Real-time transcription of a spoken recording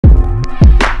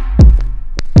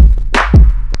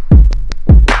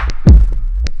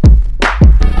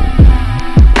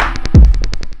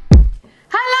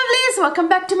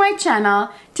my channel.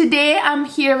 Today I'm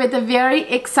here with a very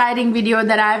exciting video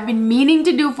that I've been meaning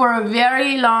to do for a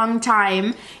very long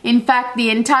time. In fact, the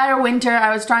entire winter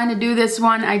I was trying to do this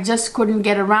one. I just couldn't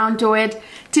get around to it.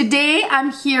 Today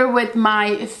I'm here with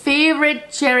my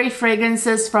favorite cherry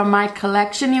fragrances from my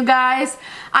collection, you guys.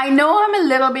 I know I'm a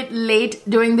little bit late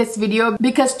doing this video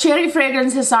because cherry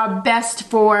fragrances are best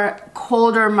for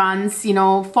colder months, you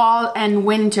know, fall and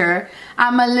winter.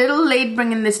 I'm a little late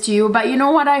bringing this to you, but you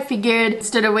know what, I figured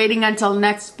instead of waiting until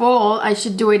next fall, I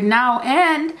should do it now.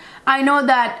 And I know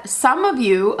that some of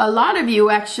you, a lot of you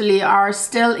actually, are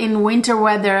still in winter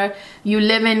weather. You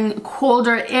live in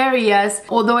colder areas.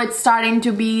 Although it's starting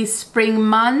to be spring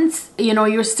months, you know,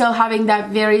 you're still having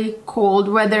that very cold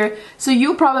weather. So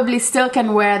you probably still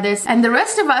can wear this, and the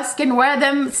rest of us can wear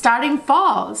them starting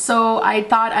fall. So I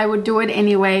thought I would do it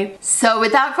anyway. So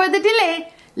without further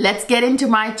delay, let's get into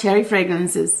my cherry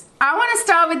fragrances. I want to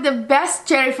start with the best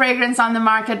cherry fragrance on the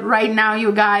market right now,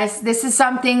 you guys. This is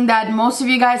something that most of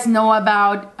you guys know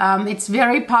about. It's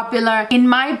very popular. In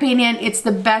my opinion, it's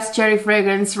the best cherry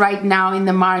fragrance right now in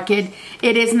the market.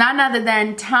 It is none other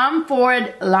than Tom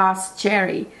Ford Lost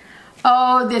Cherry.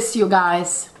 Oh, this, you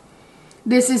guys.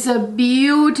 This is a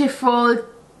beautiful,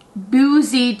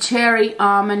 boozy cherry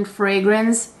almond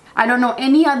fragrance. I don't know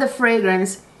any other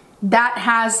fragrance that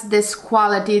has this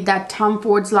quality that Tom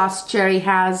Ford's Lost Cherry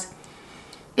has.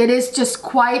 It is just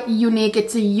quite unique.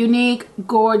 It's a unique,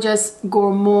 gorgeous,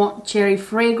 gourmand cherry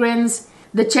fragrance.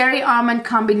 The cherry almond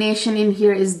combination in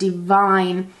here is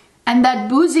divine. And that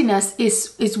booziness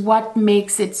is what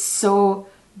makes it so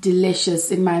delicious,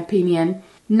 in my opinion.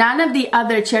 None of the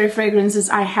other cherry fragrances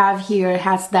I have here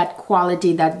has that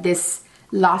quality that this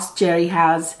Lost Cherry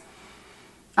has.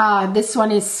 This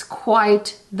one is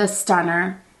quite the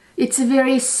stunner. It's a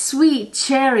very sweet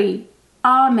cherry,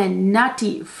 almond,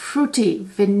 nutty, fruity,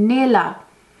 vanilla,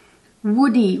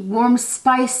 woody, warm,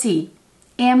 spicy,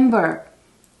 amber,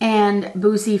 and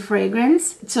boozy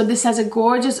fragrance. So this has a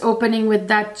gorgeous opening with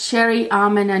that cherry,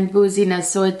 almond, and booziness.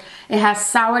 So it has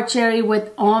sour cherry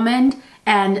with almond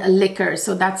and liquor.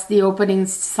 So that's the opening.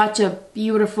 Such a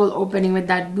beautiful opening with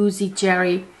that boozy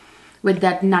cherry, with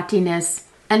that nuttiness.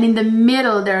 And in the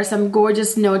middle, there are some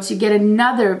gorgeous notes. You get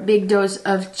another big dose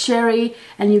of cherry,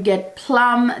 and you get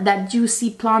plum. That juicy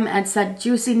plum adds that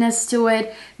juiciness to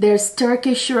it. There's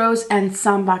Turkish rose and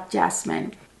sambac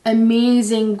jasmine.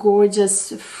 Amazing,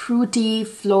 gorgeous, fruity,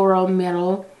 floral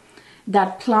middle.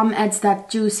 That plum adds that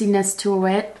juiciness to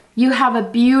it. You have a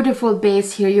beautiful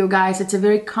base here, you guys. It's a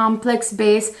very complex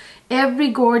base. Every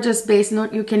gorgeous base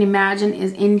note you can imagine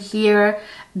is in here.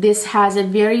 This has a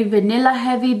very vanilla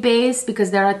heavy base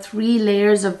because there are 3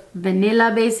 layers of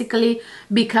vanilla basically,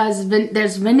 because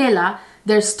there's vanilla,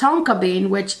 there's tonka bean,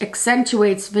 which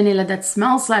accentuates vanilla, that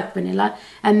smells like vanilla,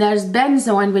 and there's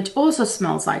benzoin, which also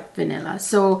smells like vanilla.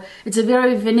 So it's a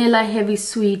very vanilla heavy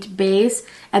sweet base,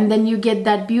 and then you get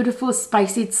that beautiful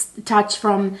spicy touch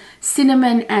from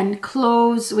cinnamon and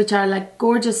cloves, which are like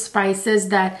gorgeous spices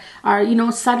that are, you know,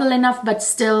 subtle enough but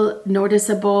still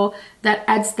noticeable. That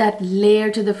adds that layer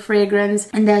to the fragrance.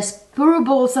 And there's pure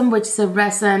balsam, which is a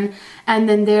resin, and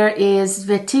then there is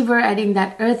vetiver adding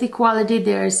that earthy quality.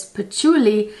 There's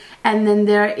patchouli, and then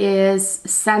there is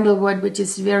sandalwood, which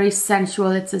is very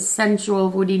sensual. It's a sensual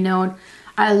woody note.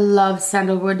 I love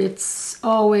sandalwood. It's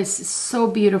always so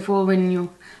beautiful when you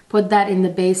put that in the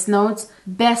base notes.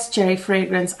 Best cherry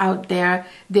fragrance out there.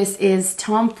 This is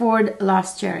Tom Ford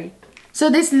Lost Cherry. So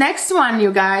this next one,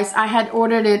 you guys, I had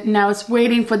ordered it and I was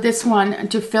waiting for this one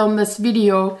to film this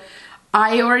video.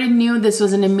 I already knew this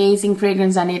was an amazing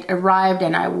fragrance and it arrived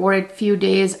and I wore it a few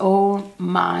days. Oh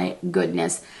my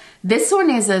goodness. This one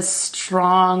is a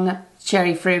strong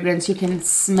cherry fragrance. You can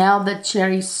smell the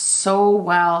cherry so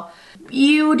well.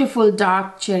 Beautiful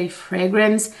dark cherry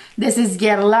fragrance. This is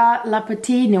Guerlain La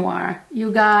Petite Noir.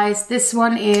 You guys, this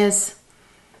one is...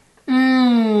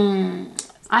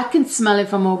 I can smell it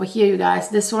from over here, you guys.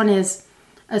 This one is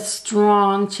a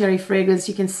strong cherry fragrance.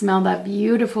 You can smell that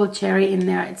beautiful cherry in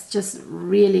there. It's just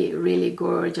really, really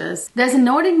gorgeous. There's a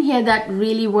note in here that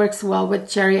really works well with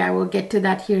cherry. I will get to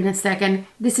that here in a second.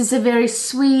 This is a very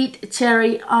sweet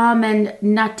cherry, almond,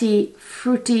 nutty,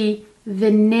 fruity,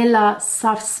 vanilla,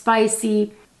 soft,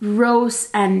 spicy, rose,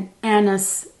 and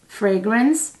anise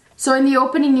fragrance. So in the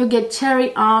opening you get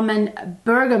cherry, almond,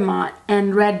 bergamot,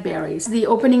 and red berries. The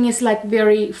opening is like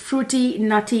very fruity,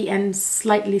 nutty, and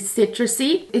slightly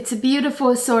citrusy. It's a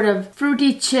beautiful sort of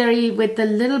fruity cherry with a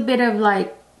little bit of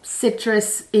like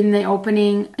citrus in the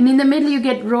opening. And in the middle you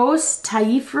get rose,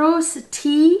 taif rose,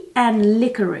 tea, and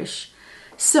licorice.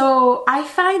 So I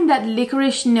find that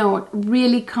licorice note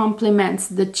really complements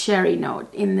the cherry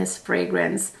note in this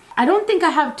fragrance. I don't think I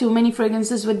have too many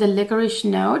fragrances with the licorice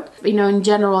note. You know, in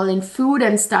general, in food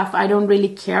and stuff, I don't really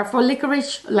care for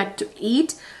licorice, like to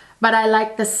eat. But I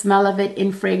like the smell of it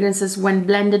in fragrances when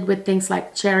blended with things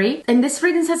like cherry. And this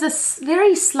fragrance has a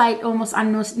very slight, almost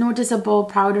unnoticeable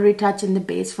powdery touch in the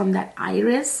base from that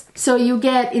iris. So you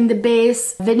get in the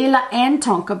base vanilla and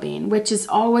tonka bean, which is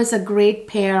always a great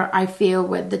pair, I feel,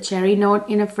 with the cherry note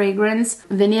in a fragrance.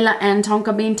 Vanilla and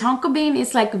tonka bean. Tonka bean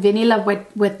is like vanilla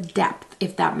with depth,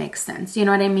 if that makes sense. You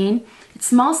know what I mean? It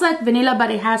smells like vanilla, but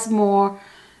it has more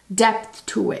depth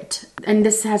to it. And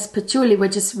this has patchouli,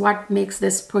 which is what makes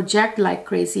this project like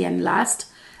crazy and last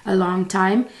a long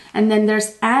time. And then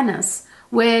there's anise,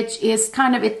 which is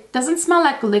kind of, it doesn't smell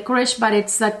like licorice, but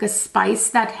it's like a spice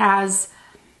that has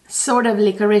sort of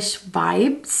licorice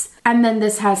vibes. And then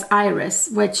this has iris,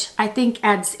 which I think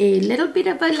adds a little bit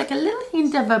of a, like a little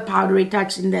hint of a powdery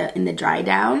touch in the dry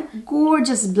down.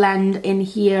 Gorgeous blend in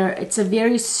here. It's a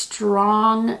very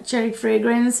strong cherry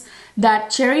fragrance. That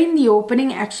cherry in the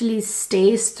opening actually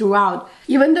stays throughout.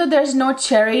 Even though there's no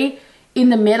cherry in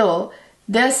the middle,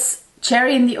 this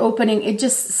cherry in the opening, it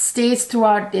just stays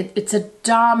throughout. It's a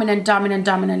dominant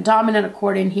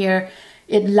accord in here.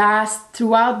 It lasts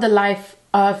throughout the life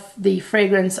of the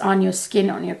fragrance on your skin,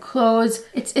 on your clothes.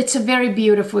 It's a very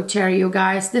beautiful cherry, you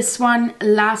guys. This one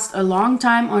lasts a long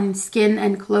time on skin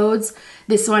and clothes.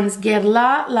 This one's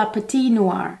Guerlain La Petit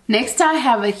Noir. Next, I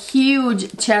have a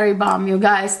huge cherry bomb, you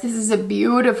guys. This is a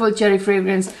beautiful cherry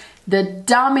fragrance. The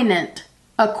dominant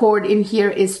accord in here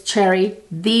is cherry.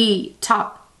 The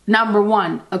top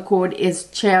 #1 accord is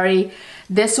cherry.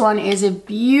 This one is a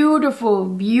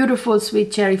beautiful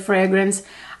sweet cherry fragrance.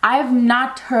 I've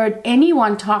not heard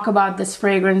anyone talk about this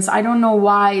fragrance. I don't know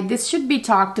why. This should be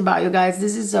talked about, you guys.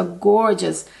 This is a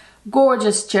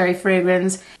gorgeous cherry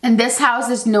fragrance. And this house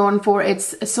is known for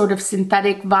its sort of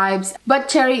synthetic vibes. But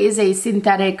cherry is a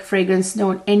synthetic fragrance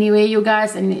note anyway, you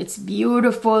guys. And it's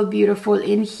beautiful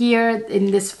in here.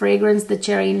 In this fragrance, the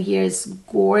cherry in here is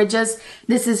gorgeous.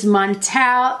 This is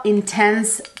Montel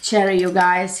Intense Cherry, you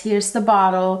guys. Here's the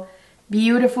bottle.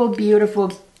 Beautiful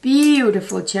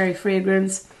cherry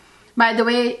fragrance. By the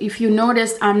way, if you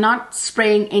noticed, I'm not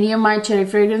spraying any of my cherry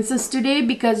fragrances today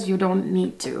because you don't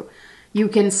need to. You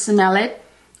can smell it.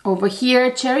 Over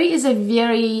here, cherry is a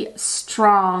very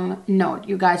strong note,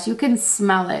 you guys. You can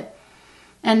smell it.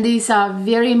 And these are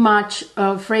very much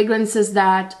fragrances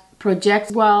that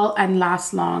project well and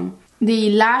last long. The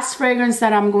last fragrance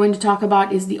that I'm going to talk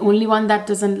about is the only one that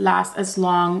doesn't last as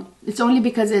long. It's only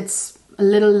because it's a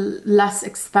little less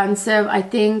expensive, I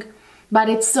think, but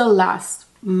it still lasts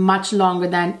much longer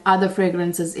than other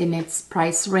fragrances in its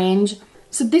price range.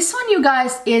 So this one, you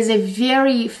guys, is a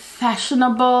very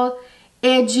fashionable,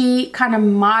 edgy, kind of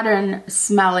modern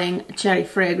smelling cherry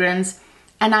fragrance.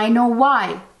 And I know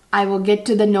why. I will get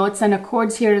to the notes and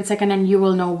accords here in a second and you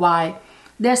will know why.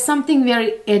 There's something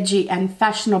very edgy and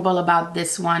fashionable about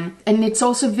this one. And it's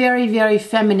also very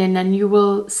feminine, and you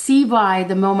will see why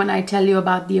the moment I tell you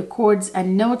about the accords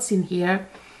and notes in here.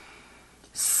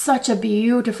 Such a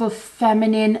beautiful,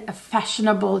 feminine,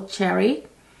 fashionable cherry.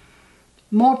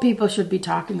 More people should be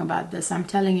talking about this, I'm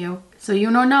telling you. So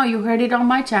you know now, you heard it on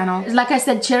my channel. Like I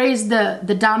said, cherry is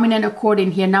the dominant accord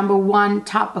in here, #1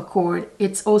 top accord.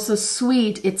 It's also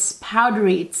sweet, it's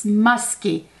powdery, it's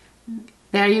musky.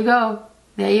 There you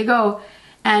go.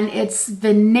 And it's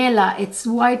vanilla, it's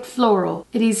white floral.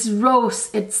 It is rose,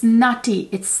 it's nutty,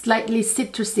 it's slightly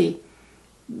citrusy.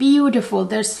 Beautiful.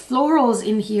 There's florals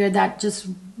in here that just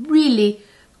really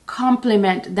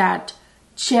complement that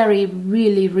cherry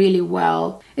really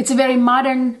well. It's a very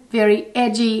modern, very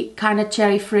edgy kind of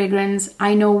cherry fragrance.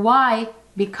 I know why,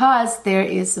 because there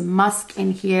is musk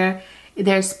in here.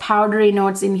 There's powdery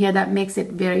notes in here that makes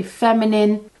it very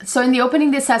feminine. So in the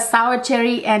opening, this has sour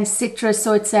cherry and citrus.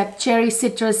 So it's a cherry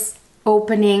citrus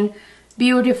opening.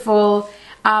 Beautiful.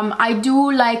 I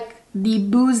do like the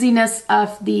booziness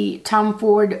of the Tom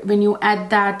Ford when you add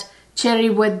that cherry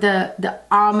with the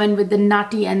almond, with the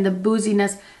nutty and the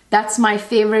booziness. That's my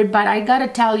favorite. But I gotta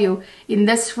tell you, in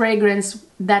this fragrance,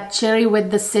 that cherry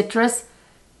with the citrus,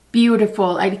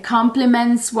 beautiful. It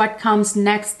complements what comes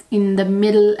next in the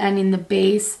middle and in the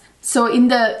base. So in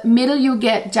the middle you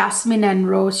get jasmine and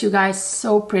rose, you guys.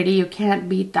 So pretty. You can't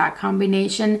beat that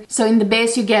combination. So in the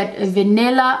base you get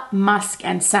vanilla, musk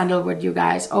and sandalwood, you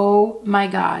guys. Oh my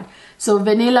god. So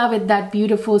vanilla with that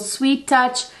beautiful sweet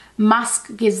touch,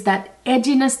 musk gives that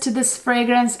edginess to this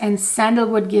fragrance, and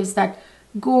sandalwood gives that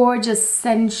gorgeous,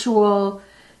 sensual,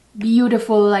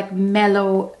 beautiful, like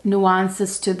mellow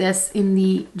nuances to this in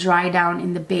the dry down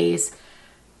in the base.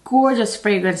 Gorgeous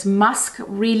fragrance. Musk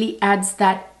really adds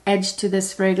that edge to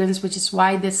this fragrance, which is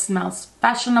why this smells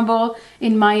fashionable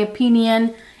in my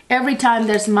opinion. Every time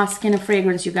there's musk in a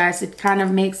fragrance, you guys, it kind of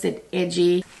makes it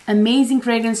edgy. Amazing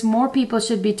fragrance. More people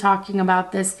should be talking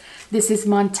about this. This is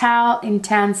Montal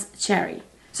Intense Cherry.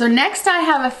 So next I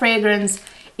have a fragrance,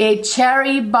 a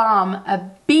cherry bomb,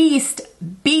 a beast,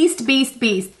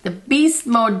 the beast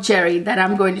mode cherry that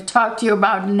I'm going to talk to you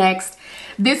about next.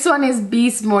 This one is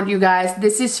beast mode, you guys.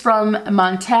 This is from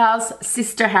Montal's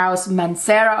sister house,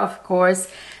 Mancera, of course.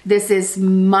 This is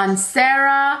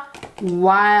Mancera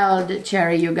Wild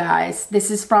Cherry, you guys.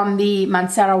 This is from the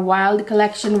Mancera Wild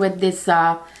collection with this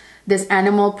this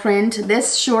animal print.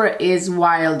 This sure is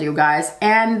wild, you guys.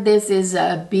 And this is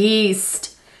a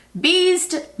beast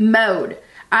mode.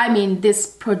 I mean, this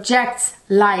projects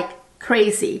like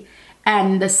crazy.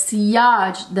 And the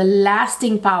sillage, the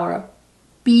lasting power,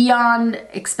 beyond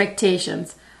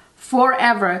expectations.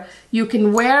 Forever. You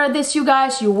can wear this, you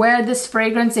guys. You wear this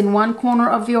fragrance in one corner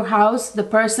of your house. The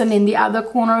person in the other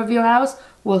corner of your house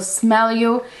will smell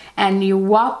you. And you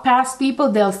walk past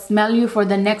people, they'll smell you for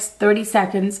the next 30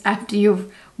 seconds after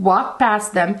you've walked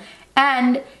past them.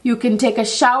 And you can take a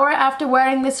shower after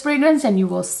wearing this fragrance and you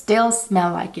will still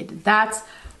smell like it. That's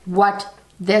what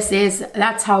this is.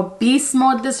 That's how beast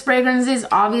mode this fragrance is.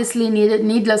 Obviously,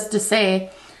 needless to say,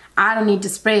 I don't need to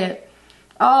spray it.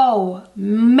 Oh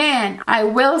man, I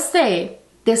will say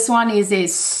this one is a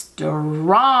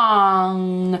strong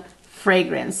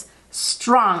fragrance.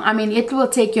 Strong. I mean, it will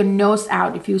take your nose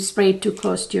out if you spray it too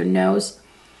close to your nose.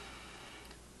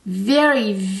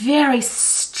 Very, very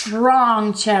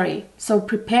strong cherry. So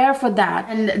prepare for that.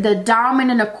 And the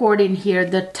dominant accord in here,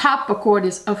 the top accord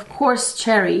is of course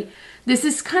cherry. This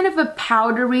is kind of a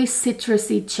powdery,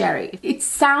 citrusy cherry. It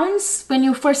sounds, when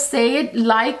you first say it,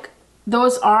 like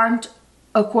those aren't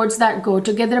accords that go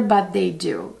together, but they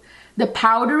do. The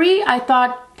powdery, I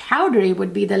thought powdery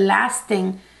would be the last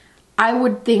thing I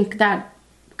would think that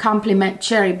complement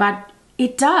cherry, but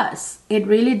it does. It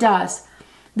really does.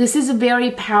 This is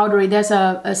very powdery. There's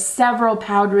several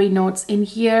powdery notes in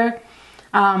here.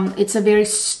 It's a very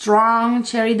strong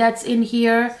cherry that's in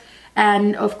here.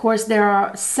 And of course, there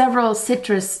are several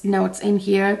citrus notes in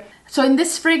here. So in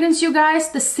this fragrance, you guys,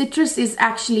 the citrus is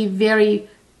actually very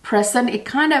present. It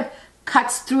kind of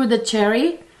cuts through the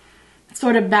cherry,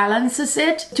 sort of balances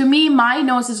it. To me, my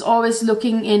nose is always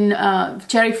looking in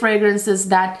cherry fragrances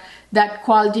that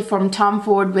quality from Tom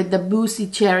Ford with the boozy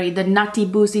cherry, the nutty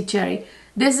boozy cherry.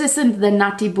 This isn't the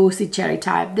nutty boozy cherry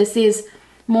type. This is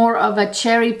more of a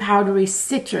cherry powdery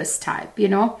citrus type, you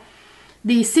know.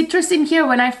 The citrus in here,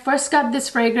 when I first got this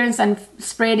fragrance and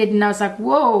sprayed it, and I was like,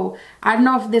 whoa, I don't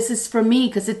know if this is for me,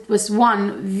 because it was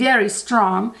one, very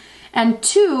strong. And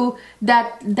two,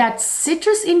 that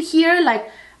citrus in here, like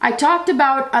I talked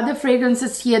about other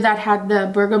fragrances here that had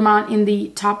the bergamot in the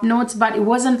top notes, but it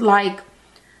wasn't like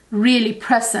really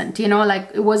present, you know, like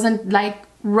it wasn't like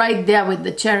right there with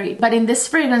the cherry. But in this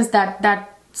fragrance, that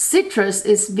citrus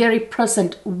is very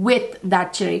present with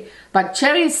that cherry. But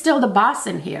cherry is still the boss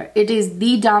in here. It is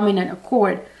the dominant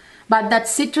accord. But that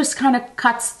citrus kind of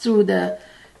cuts through the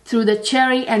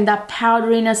cherry, and that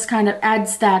powderiness kind of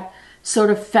adds that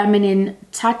sort of feminine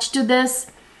touch to this.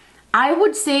 I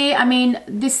would say, I mean,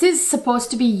 this is supposed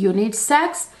to be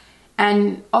unisex,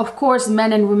 and of course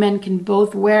men and women can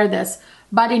both wear this,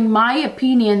 but in my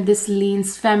opinion this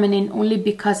leans feminine only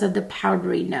because of the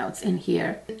powdery notes in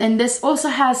here. And this also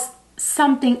has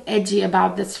something edgy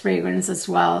about this fragrance as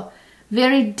well.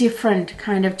 Very different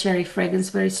kind of cherry fragrance,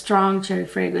 very strong cherry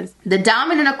fragrance. The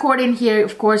dominant accord in here,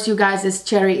 of course, you guys, is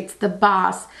cherry. It's the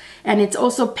boss. And it's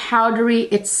also powdery,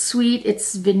 it's sweet,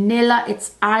 it's vanilla,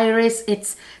 it's iris,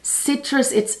 it's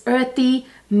citrus, it's earthy,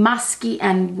 musky,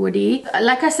 and woody.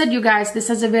 Like I said, you guys, this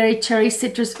has a very cherry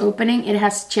citrus opening. It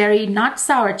has cherry, not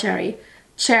sour cherry,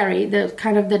 the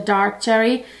kind of the dark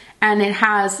cherry. And it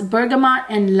has bergamot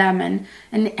and lemon.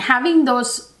 And having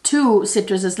those two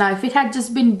citruses, now if it had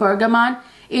just been bergamot,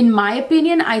 in my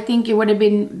opinion, I think it would have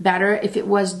been better if it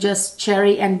was just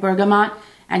cherry and bergamot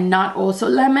and not also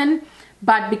lemon.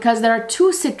 But because there are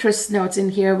two citrus notes in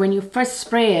here, when you first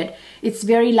spray it, it's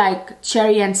very like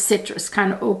cherry and citrus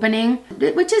kind of opening,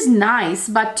 which is nice.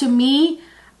 But to me,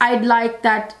 I'd like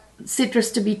that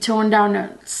citrus to be toned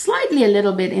down slightly a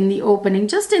little bit in the opening,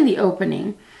 just in the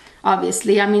opening.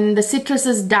 Obviously, I mean, the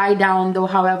citruses die down though.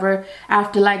 However,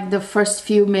 after like the first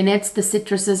few minutes, the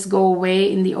citruses go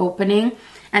away in the opening,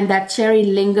 and that cherry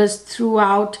lingers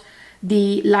throughout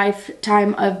the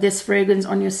lifetime of this fragrance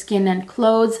on your skin and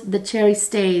clothes. The cherry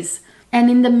stays And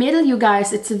in the middle, you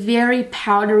guys, it's a very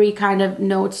powdery kind of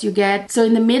notes you get. So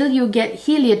in the middle, you get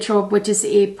heliotrope, which is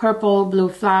a purple blue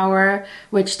flower,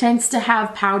 which tends to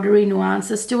have powdery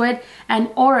nuances to it. And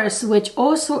orris, which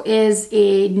also is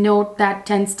a note that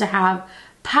tends to have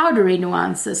powdery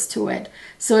nuances to it.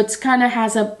 So it's kind of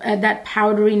has that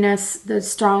powderiness, the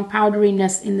strong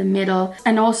powderiness in the middle.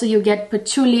 And also you get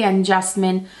patchouli and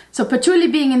jasmine. So patchouli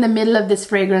being in the middle of this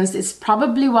fragrance is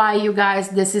probably why, you guys,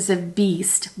 this is a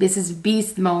beast. This is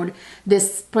beast mode.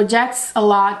 This projects a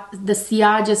lot. The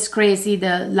sillage is crazy.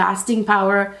 The lasting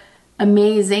power,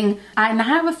 amazing. And I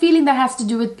have a feeling that has to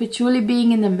do with patchouli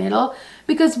being in the middle,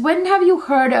 because when have you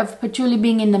heard of patchouli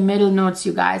being in the middle notes,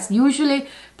 you guys? Usually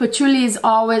patchouli is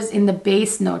always in the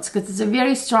base notes because it's a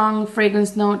very strong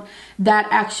fragrance note that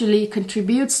actually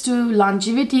contributes to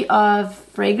longevity of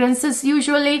fragrances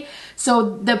usually.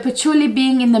 So the patchouli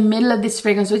being in the middle of this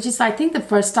fragrance, which is I think the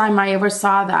first time I ever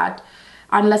saw that,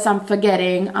 unless I'm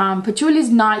forgetting, patchouli is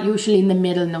not usually in the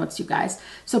middle notes, you guys.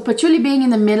 So patchouli being in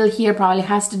the middle here probably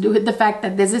has to do with the fact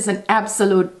that this is an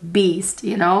absolute beast,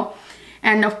 you know.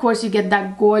 And of course you get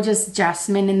that gorgeous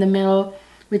jasmine in the middle,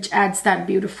 which adds that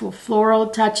beautiful floral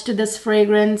touch to this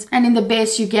fragrance. And in the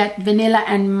base you get vanilla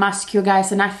and musk, you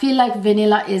guys. And I feel like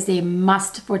vanilla is a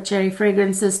must for cherry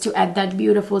fragrances to add that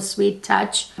beautiful sweet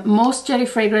touch. Most cherry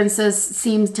fragrances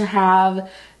seem to have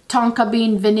tonka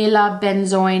bean, vanilla,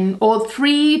 benzoin, all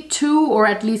three, two, or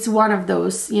at least one of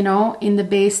those, you know, in the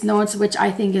base notes, which I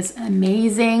think is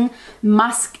amazing.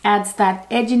 Musk adds that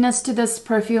edginess to this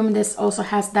perfume. This also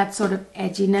has that sort of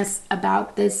edginess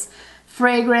about this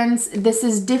fragrance. This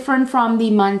is different from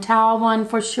the Mantal one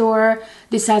for sure.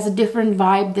 This has a different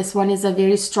vibe. This one is a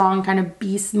very strong kind of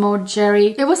beast mode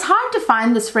cherry. It was hard to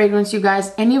find this fragrance, you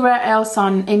guys, anywhere else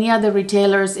on any other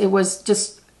retailers. It was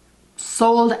just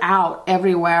sold out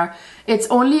everywhere. It's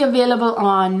only available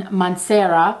on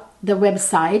Mancera, the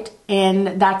website,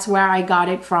 and that's where I got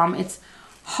it from. It's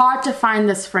hard to find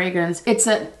this fragrance. It's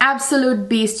an absolute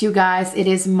beast, you guys. It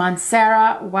is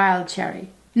Mancera Wild Cherry.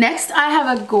 Next, I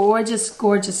have a gorgeous,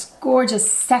 gorgeous,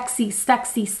 gorgeous, sexy,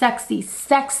 sexy, sexy,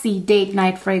 sexy date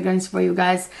night fragrance for you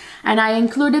guys. And I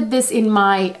included this in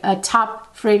my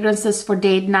top fragrances for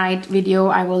date night video.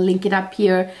 I will link it up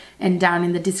here and down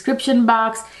in the description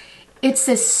box. It's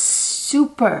a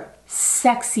super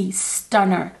sexy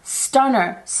stunner.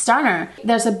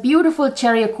 There's a beautiful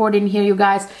cherry accord in here, you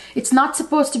guys. It's not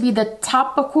supposed to be the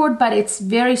top accord, but it's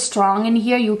very strong in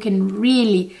here. You can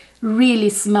really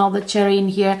smell the cherry in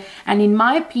here. And in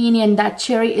my opinion, that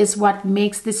cherry is what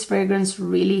makes this fragrance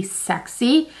really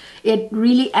sexy. It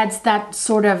really adds that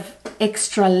sort of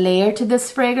extra layer to this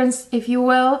fragrance, if you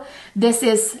will. This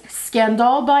is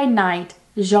Scandal by Night,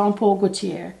 Jean Paul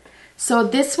Gaultier. So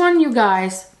this one, you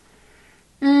guys,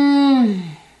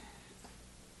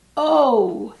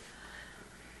 oh,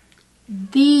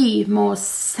 the most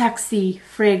sexy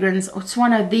fragrance. It's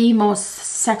one of the most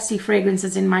sexy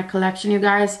fragrances in my collection, you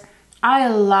guys. I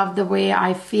love the way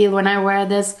I feel when I wear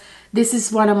this. This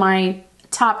is one of my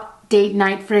top date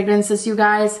night fragrances, you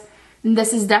guys.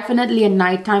 This is definitely a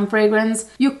nighttime fragrance.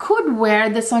 You could wear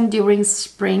this on during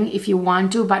spring if you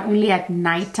want to, but only at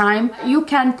nighttime. You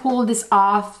can pull this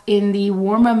off in the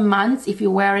warmer months if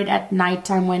you wear it at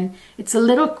nighttime when it's a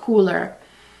little cooler.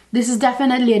 This is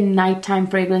definitely a nighttime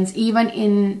fragrance. Even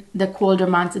in the colder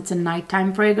months, it's a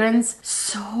nighttime fragrance.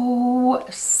 So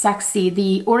sexy.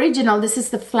 The original, this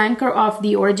is the flanker of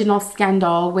the original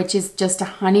Scandal, which is just a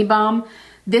honey bomb.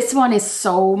 This one is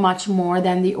so much more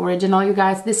than the original, you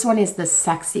guys. This one is the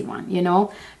sexy one, you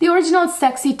know. The original is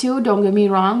sexy too, don't get me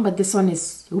wrong, but this one is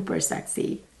super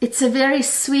sexy. It's a very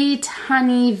sweet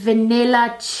honey,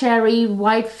 vanilla, cherry,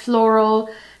 white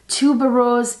floral,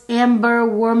 tuberose, amber,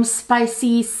 warm,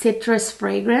 spicy, citrus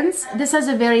fragrance. This has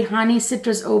a very honey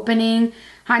citrus opening.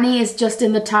 Honey is just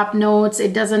in the top notes.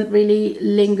 It doesn't really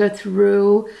linger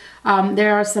through.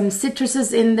 There are some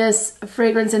citruses in this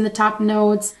fragrance in the top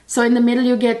notes. So in the middle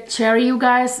you get cherry, you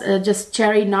guys, just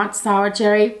cherry, not sour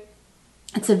cherry.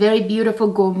 It's a very beautiful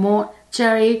gourmand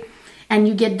cherry. And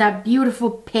you get that beautiful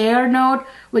pear note,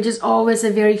 which is always a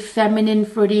very feminine,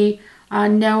 fruity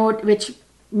note, which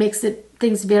makes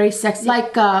things very sexy.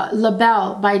 Like La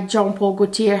Belle by Jean Paul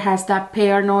Gaultier has that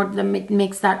pear note that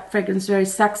makes that fragrance very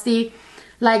sexy.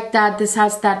 Like that, this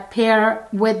has that pear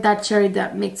with that cherry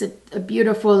that makes it a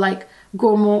beautiful, like,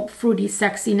 gourmand, fruity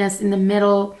sexiness in the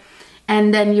middle.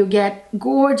 And then you get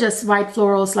gorgeous white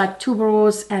florals like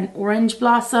tuberose and orange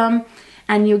blossom.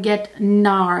 And you get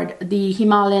nard, the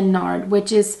Himalayan nard,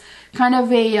 which is kind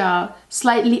of a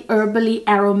slightly herbally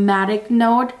aromatic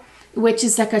note, which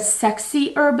is like a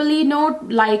sexy herbally note,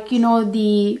 like, you know,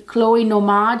 the Chloe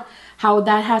Nomad how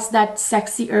that has that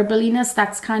sexy herbaliness.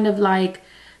 That's kind of like,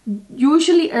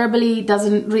 usually herbally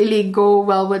doesn't really go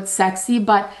well with sexy,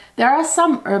 but there are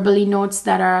some herbally notes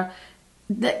that are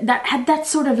that had that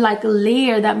sort of like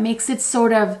layer that makes it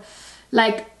sort of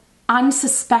like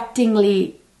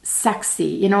unsuspectingly sexy,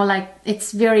 you know, like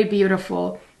it's very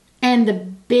beautiful. And the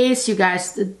base, you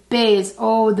guys, the base,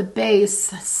 oh, the base,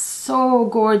 so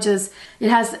gorgeous. It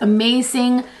has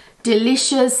amazing,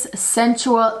 delicious,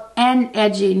 sensual, and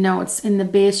edgy notes in the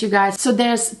base, you guys. So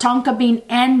there's tonka bean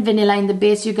and vanilla in the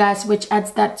base, you guys, which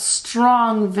adds that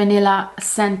strong vanilla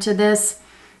scent to this.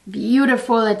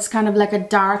 Beautiful. It's kind of like a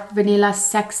dark vanilla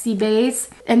sexy base.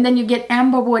 And then you get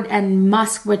amberwood and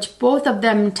musk, which both of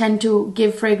them tend to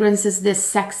give fragrances this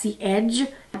sexy edge.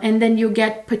 And then you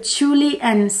get patchouli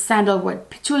and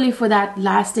sandalwood. Patchouli for that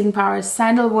lasting power.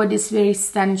 Sandalwood is very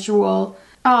sensual.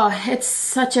 Oh, it's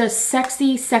such a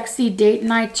sexy, sexy date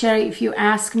night cherry. If you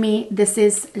ask me, this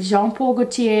is Jean Paul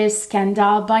Gaultier's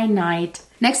Scandale by Night.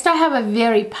 Next, I have a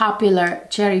very popular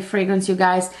cherry fragrance, you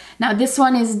guys. Now, this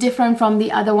one is different from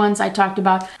the other ones I talked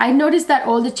about. I noticed that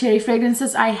all the cherry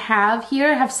fragrances I have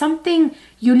here have something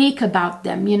unique about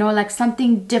them, you know, like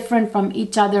something different from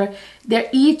each other.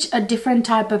 They're each a different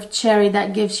type of cherry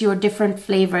that gives you a different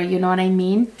flavor, you know what I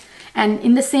mean? And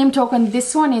in the same token,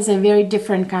 this one is a very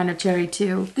different kind of cherry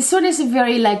too. This one is a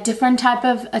very like different type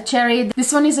of a cherry.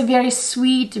 This one is a very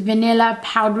sweet, vanilla,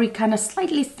 powdery, kind of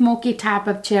slightly smoky type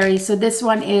of cherry. So this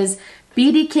one is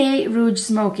BDK Rouge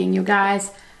Smoking, you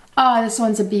guys. Oh, this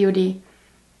one's a beauty.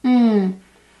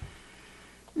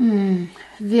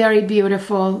 Very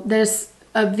beautiful. There's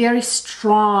a very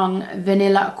strong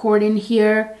vanilla accord in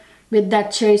here with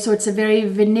that cherry, so it's a very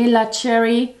vanilla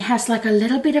cherry. It has like a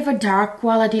little bit of a dark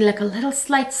quality, like a little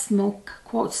slight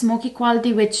smoky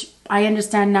quality, which I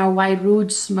understand now why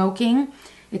Rouge Smoking.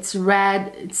 It's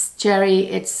red, it's cherry,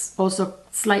 it's also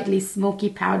slightly smoky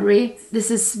powdery. This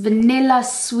is vanilla,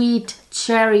 sweet,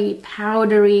 cherry,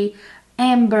 powdery,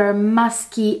 amber,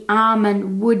 musky,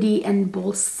 almond, woody, and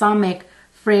balsamic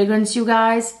fragrance, you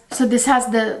guys. So this has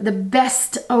the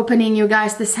best opening, you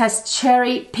guys. This has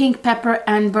cherry, pink pepper,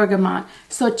 and bergamot.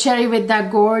 So cherry with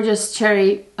that gorgeous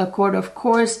cherry accord, of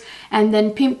course, and then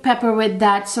pink pepper with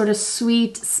that sort of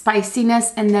sweet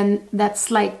spiciness, and then that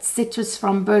slight citrus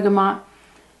from bergamot.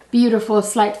 Beautiful,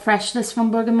 slight freshness from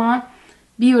bergamot.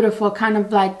 Beautiful, kind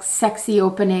of like sexy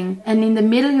opening. And in the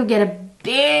middle, you get a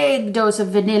big dose of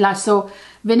vanilla. So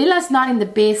vanilla is not in the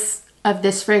base of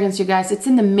this fragrance, you guys. It's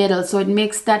in the middle, so it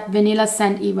makes that vanilla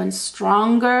scent even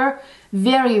stronger.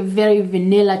 Very, very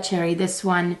vanilla cherry, this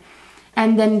one.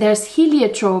 And then there's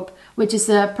heliotrope, which is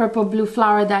a purple blue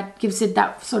flower that gives it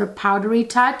that sort of powdery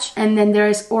touch. And then there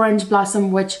is orange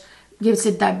blossom, which gives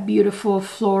it that beautiful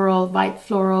floral, white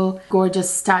floral,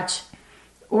 gorgeous touch.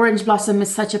 Orange blossom is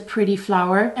such a pretty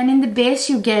flower. And in the base,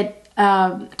 you get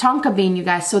tonka bean, you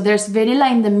guys. So there's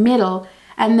vanilla in the middle,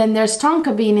 and then there's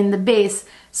tonka bean in the base.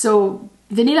 So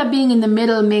vanilla being in the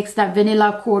middle makes that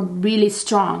vanilla accord really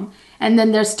strong. And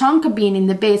then there's tonka bean in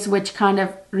the base, which kind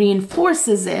of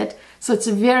reinforces it. So it's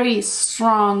a very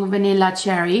strong vanilla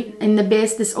cherry. In the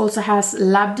base, this also has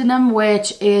labdanum,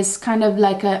 which is kind of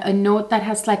like a note that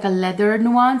has like a leather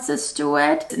nuances to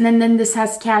it. And then this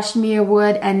has cashmere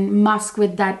wood and musk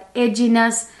with that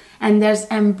edginess. And there's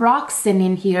ambroxan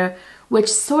in here, which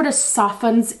sort of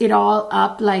softens it all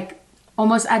up, like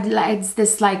almost adds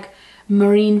this like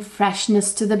marine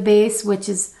freshness to the base, which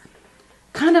is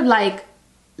kind of like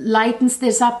lightens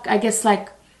this up, I guess, like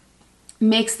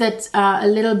makes it a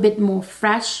little bit more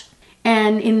fresh.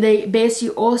 And in the base,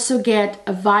 you also get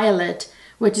a violet,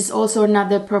 which is also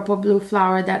another purple blue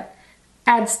flower that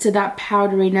adds to that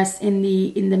powderiness in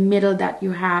the middle that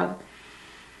you have.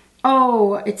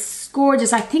 Oh, it's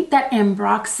gorgeous. I think that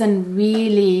ambroxan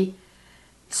really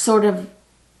sort of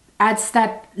adds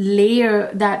that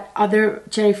layer that other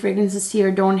cherry fragrances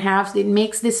here don't have. It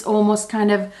makes this almost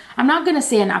kind of, I'm not going to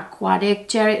say an aquatic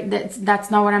cherry, that's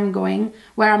not where I'm going,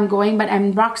 but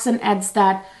ambroxan adds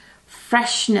that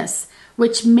freshness,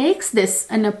 which makes this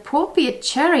an appropriate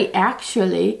cherry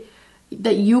actually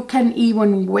that you can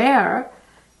even wear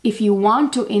if you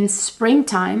want to in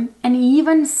springtime and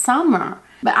even summer.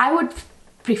 But I would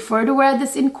prefer to wear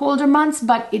this in colder months,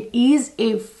 but it is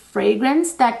a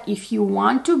fragrance that if you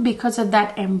want to, because of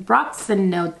that ambroxan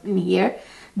note in here,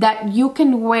 that you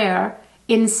can wear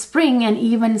in spring and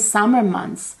even summer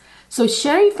months. So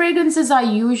cherry fragrances are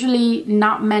usually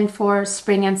not meant for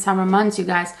spring and summer months, you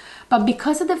guys. But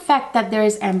because of the fact that there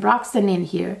is ambroxan in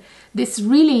here, this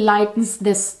really lightens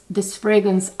this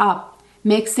fragrance up,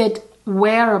 makes it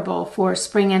wearable for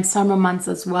spring and summer months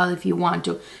as well if you want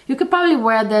to. You could probably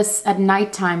wear this at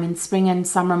nighttime in spring and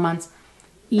summer months.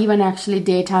 even actually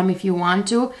daytime if you want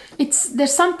to.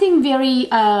 There's something very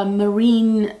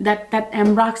marine that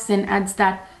ambroxan adds,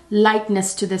 that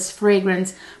lightness to this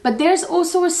fragrance, but there's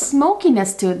also a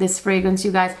smokiness to this fragrance,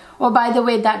 you guys. Oh, by the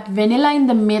way, that vanilla in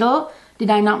the middle, did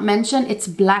I not mention? It's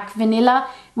black vanilla,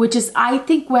 which is, I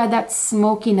think, where that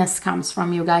smokiness comes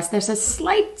from, you guys. There's a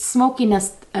slight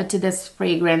smokiness to this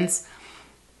fragrance,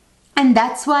 and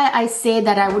that's why I say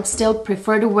that I would still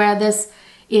prefer to wear this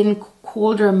in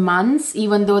colder months,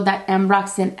 even though that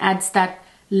ambroxan adds that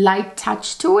light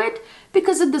touch to it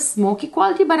because of the smoky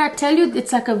quality. But I tell you,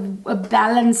 it's like a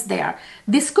balance there.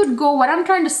 This could go, what I'm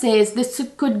trying to say is this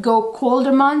could go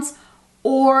colder months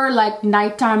or like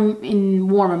nighttime in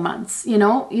warmer months, you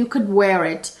know. You could wear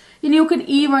it and you could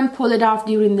even pull it off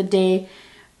during the day.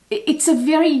 It's a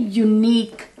very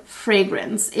unique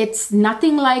fragrance. It's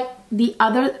nothing like the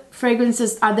other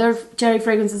fragrances, other cherry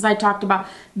fragrances I talked about.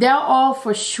 They're all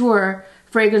for sure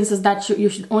fragrances that you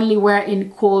should only wear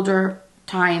in colder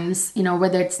times, you know,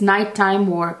 whether it's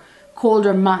nighttime or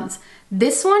colder months.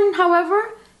 This one,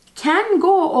 however, can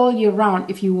go all year round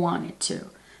if you want it to.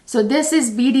 So this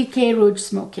is BDK Rouge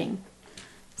Smoking.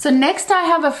 So next I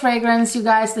have a fragrance, you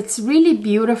guys, that's really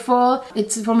beautiful.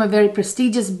 It's from a very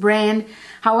prestigious brand.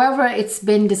 However, it's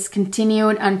been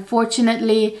discontinued.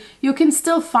 Unfortunately, you can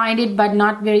still find it, but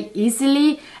not very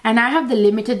easily. And I have the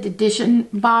limited edition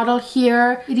bottle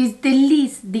here. It is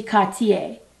Délices de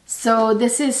Cartier. So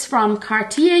this is from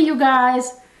Cartier, you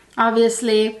guys,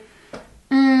 obviously.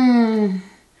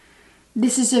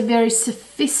 This is a very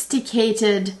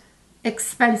sophisticated,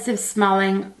 expensive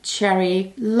smelling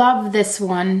cherry. Love this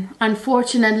one.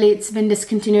 Unfortunately, it's been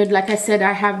discontinued. Like I said,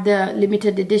 I have the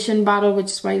limited edition bottle, which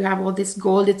is why you have all this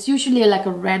gold. It's usually like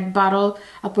a red bottle.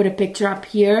 I'll put a picture up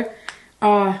here.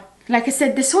 Like I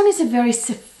said, this one is a very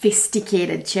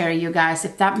sophisticated cherry, you guys,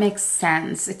 if that makes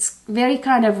sense. It's very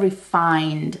kind of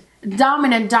refined.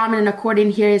 Dominant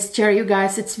accordion here is cherry, you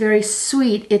guys. It's very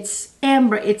sweet, it's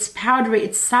amber, it's powdery,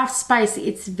 it's soft spicy,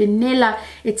 it's vanilla,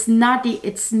 it's nutty,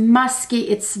 it's musky,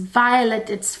 it's violet,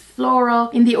 it's floral.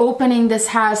 In the opening, this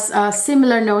has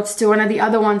similar notes to one of the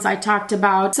other ones I talked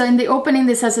about. So in the opening,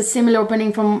 this has a similar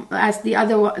opening as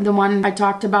the one I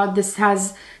talked about. This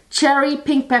has cherry,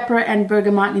 pink pepper, and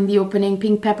bergamot in the opening.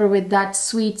 Pink pepper with that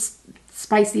sweet,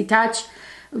 spicy touch.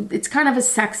 It's kind of a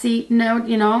sexy note,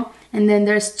 you know. And then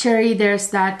there's cherry,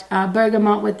 there's that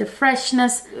bergamot with the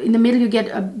freshness. In the middle, you get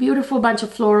a beautiful bunch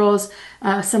of florals,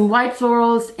 some white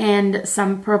florals and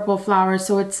some purple flowers.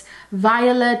 So it's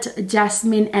violet,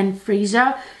 jasmine, and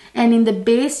freesia. And in the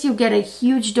base, you get a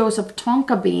huge dose of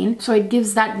tonka bean. So it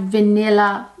gives that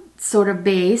vanilla sort of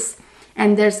base.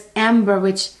 And there's amber,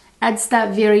 which adds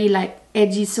that very like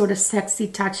edgy sort of sexy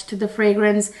touch to the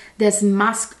fragrance. There's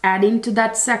musk adding to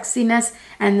that sexiness,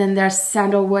 and then there's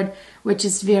sandalwood, which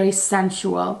is very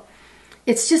sensual.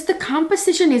 It's just the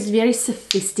composition is very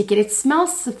sophisticated. It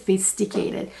smells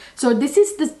sophisticated. So this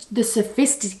is the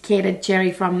sophisticated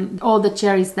cherry from all the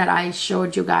cherries that I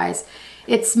showed you guys.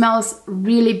 It smells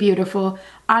really beautiful.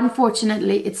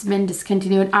 Unfortunately, it's been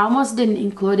discontinued. I almost didn't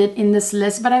include it in this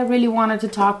list, but I really wanted to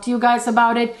talk to you guys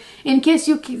about it in case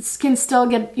you can still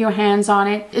get your hands on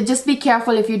it. Just be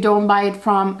careful if you don't buy it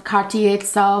from Cartier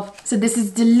itself. So this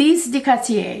is Délices de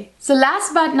Cartier. So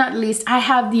last but not least, I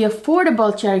have the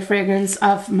affordable cherry fragrance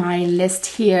of my list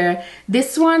here.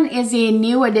 This one is a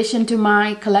new addition to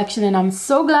my collection, and I'm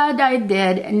so glad I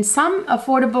did. And some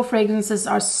affordable fragrances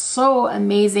are so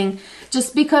amazing.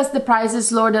 Just because the price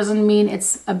is low doesn't mean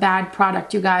it's a bad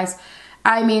product, you guys.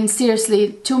 I mean,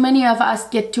 seriously, too many of us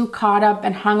get too caught up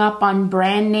and hung up on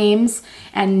brand names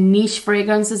and niche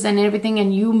fragrances and everything,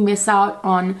 and you miss out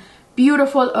on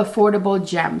beautiful, affordable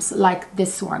gems like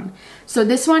this one. So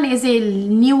this one is a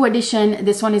new addition.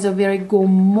 This one is a very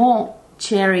gourmand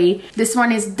cherry. This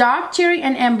one is Dark Cherry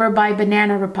and Amber by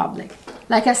Banana Republic.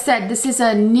 Like I said, this is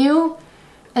a new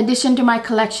addition to my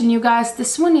collection, you guys.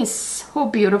 This one is so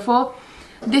beautiful.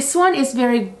 This one is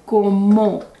very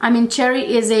gourmand. I mean, cherry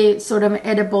is a sort of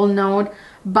edible note,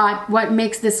 but what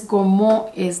makes this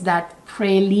gourmand is that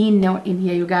praline note in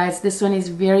here, you guys. This one is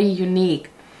very unique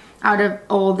out of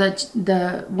all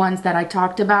the ones that I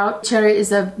talked about. Cherry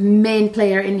is a main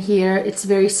player in here. It's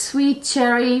very sweet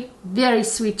cherry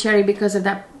because of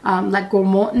that like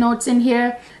gourmand notes in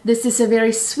here. This is a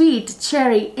very sweet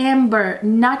cherry, amber,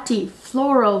 nutty,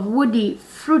 floral, woody,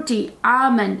 fruity,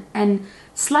 almond, and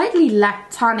slightly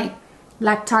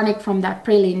lactonic from that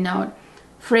praline note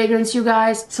fragrance, you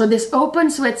guys. So this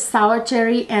opens with sour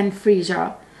cherry and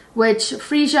freesia, which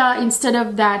freesia, instead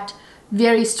of that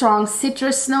very strong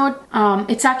citrus note,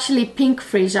 it's actually pink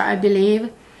freesia, I believe.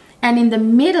 And in the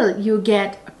middle, you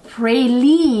get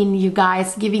praline, you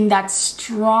guys, giving that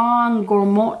strong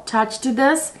gourmet touch to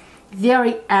this.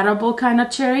 Very edible kind of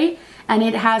cherry. And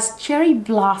it has cherry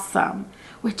blossom,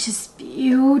 which is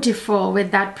beautiful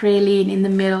with that praline in the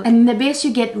middle. And in the base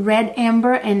you get red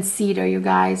amber and cedar, you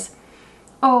guys.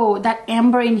 Oh, that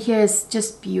amber in here is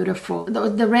just beautiful.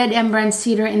 The red amber and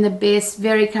cedar in the base,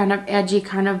 very kind of edgy,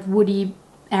 kind of woody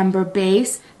amber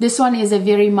base. This one is a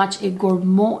very much a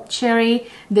gourmet cherry.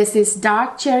 This is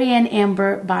dark cherry and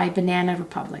amber by Banana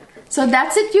Republic. So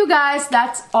that's it, you guys.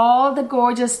 That's all the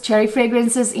gorgeous cherry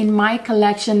fragrances in my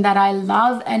collection that I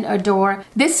love and adore.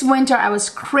 This winter I was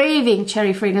craving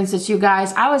cherry fragrances, you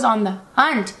guys. I was on the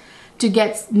hunt to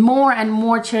get more and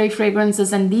more cherry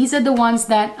fragrances, and these are the ones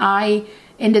that I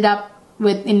ended up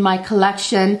with in my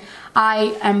collection.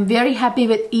 I am very happy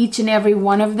with each and every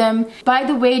one of them. By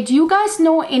the way, do you guys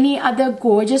know any other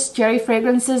gorgeous cherry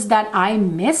fragrances that I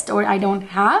missed or I don't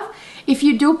have? If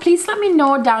you do, please let me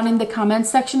know down in the comment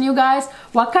section, you guys.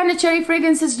 What kind of cherry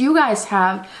fragrances you guys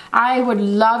have? I would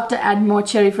love to add more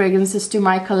cherry fragrances to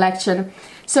my collection.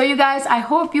 So you guys, I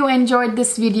hope you enjoyed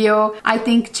this video. I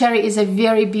think cherry is a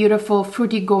very beautiful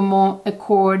fruity gourmand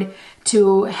accord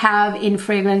to have in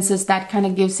fragrances that kind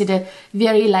of gives it a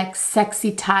very like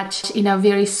sexy touch in a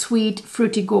very sweet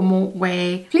fruity gourmand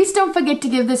way. Please don't forget to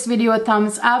give this video a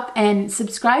thumbs up and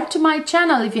subscribe to my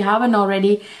channel if you haven't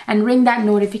already, and ring that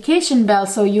notification bell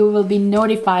so you will be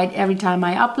notified every time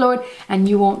I upload and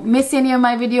you won't miss any of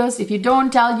my videos. If you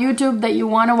don't tell YouTube that you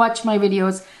want to watch my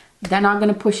videos, they're not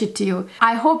going to push it to you.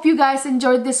 I hope you guys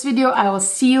enjoyed this video. I will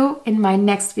see you in my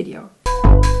next video.